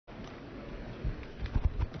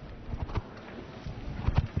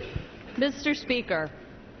Mr. Speaker,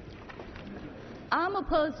 I'm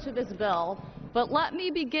opposed to this bill, but let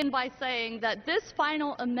me begin by saying that this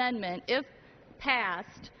final amendment, if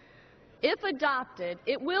passed, if adopted,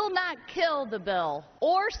 it will not kill the bill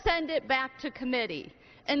or send it back to committee.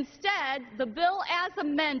 Instead, the bill as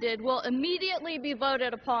amended will immediately be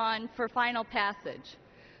voted upon for final passage.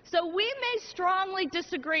 So we may strongly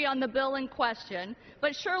disagree on the bill in question,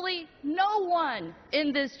 but surely no one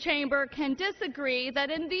in this chamber can disagree that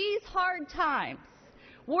in these hard times,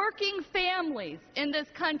 working families in this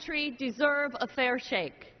country deserve a fair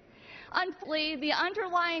shake. Unfortunately, the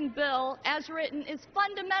underlying bill, as written, is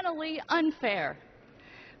fundamentally unfair.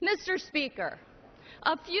 Mr. Speaker,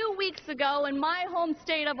 a few weeks ago in my home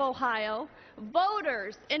state of Ohio,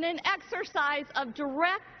 voters, in an exercise of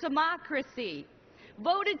direct democracy,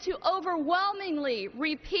 voted to overwhelmingly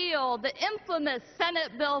repeal the infamous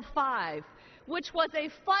Senate Bill 5, which was a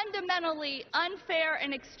fundamentally unfair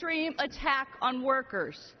and extreme attack on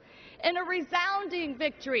workers, in a resounding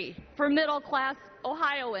victory for middle-class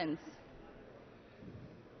Ohioans.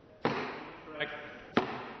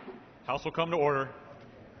 House will come to order.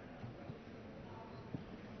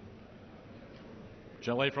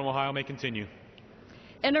 Gentlelady from Ohio may continue.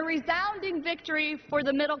 In a resounding victory for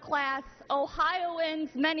the middle class,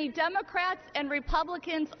 Ohioans, many Democrats and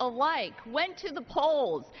Republicans alike, went to the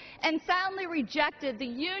polls and soundly rejected the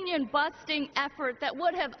union-busting effort that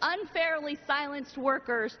would have unfairly silenced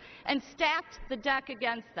workers and stacked the deck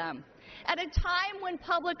against them. At a time when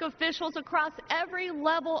public officials across every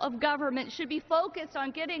level of government should be focused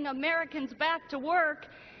on getting Americans back to work,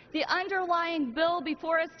 the underlying bill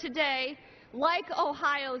before us today, like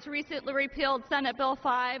Ohio's recently repealed Senate Bill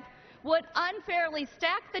 5, would unfairly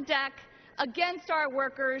stack the deck against our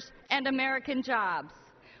workers and American jobs.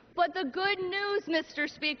 But the good news, Mr.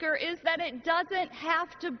 Speaker, is that it doesn't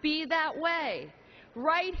have to be that way.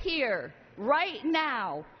 Right here, right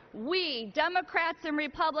now, we, Democrats and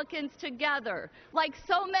Republicans together, like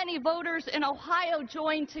so many voters in Ohio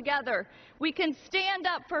joined together, we can stand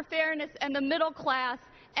up for fairness and the middle class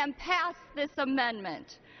and pass this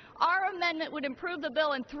amendment. Our amendment would improve the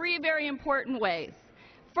bill in three very important ways.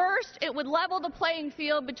 First, it would level the playing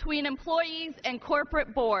field between employees and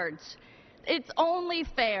corporate boards. It's only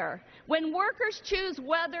fair. When workers choose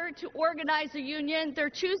whether to organize a union, they're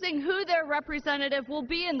choosing who their representative will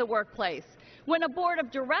be in the workplace. When a board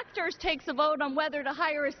of directors takes a vote on whether to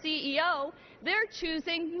hire a CEO, they're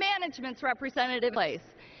choosing management's representative place.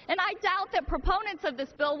 And I doubt that proponents of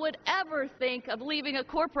this bill would ever think of leaving a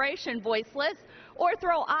corporation voiceless or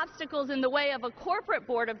throw obstacles in the way of a corporate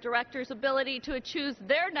board of directors' ability to choose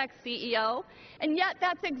their next CEO. And yet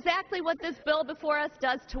that's exactly what this bill before us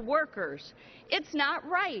does to workers. It's not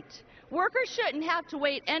right. Workers shouldn't have to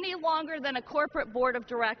wait any longer than a corporate board of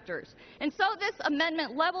directors. And so this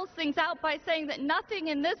amendment levels things out by saying that nothing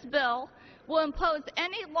in this bill will impose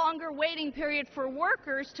any longer waiting period for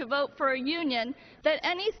workers to vote for a union that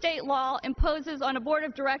any state law imposes on a board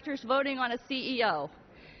of directors voting on a CEO.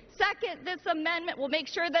 Second, this amendment will make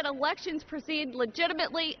sure that elections proceed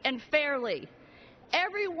legitimately and fairly.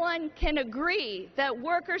 Everyone can agree that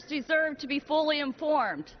workers deserve to be fully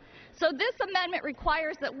informed. So this amendment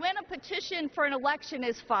requires that when a petition for an election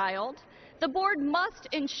is filed, the board must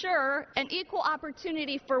ensure an equal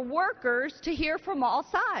opportunity for workers to hear from all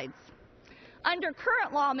sides. Under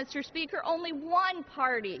current law, Mr. Speaker, only one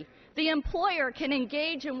party, the employer, can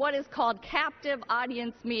engage in what is called captive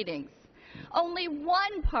audience meetings. Only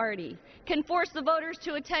one party can force the voters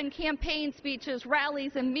to attend campaign speeches,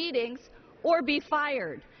 rallies, and meetings or be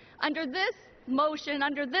fired. Under this motion,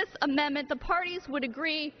 under this amendment, the parties would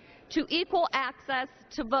agree to equal access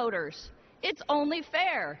to voters. It's only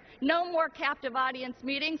fair. No more captive audience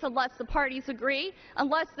meetings unless the parties agree,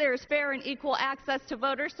 unless there's fair and equal access to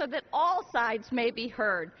voters so that all sides may be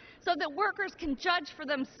heard, so that workers can judge for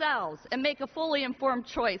themselves and make a fully informed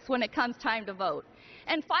choice when it comes time to vote.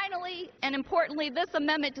 And finally, and importantly, this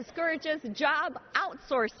amendment discourages job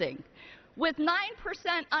outsourcing. With 9%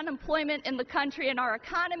 unemployment in the country and our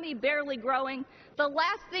economy barely growing, the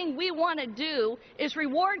last thing we want to do is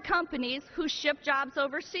reward companies who ship jobs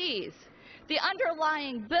overseas. The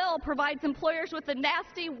underlying bill provides employers with a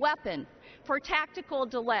nasty weapon for tactical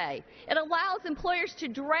delay. It allows employers to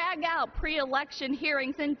drag out pre-election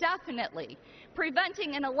hearings indefinitely,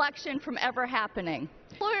 preventing an election from ever happening.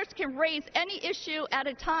 Employers can raise any issue at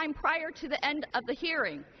a time prior to the end of the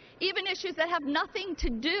hearing, even issues that have nothing to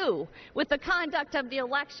do with the conduct of the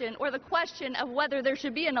election or the question of whether there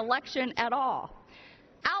should be an election at all.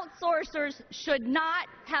 Outsourcers should not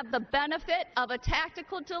have the benefit of a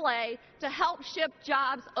tactical delay to help ship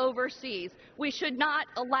jobs overseas. We should not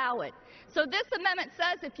allow it. So this amendment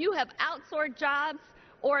says if you have outsourced jobs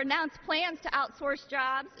or announced plans to outsource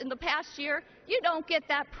jobs in the past year, you don't get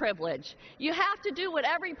that privilege. You have to do what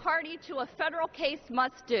every party to a federal case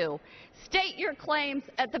must do. State your claims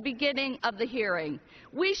at the beginning of the hearing.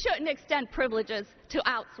 We shouldn't extend privileges to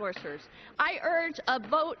outsourcers. I urge a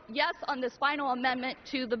vote yes on this final amendment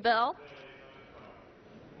to the bill.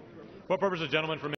 What purpose is the gentleman from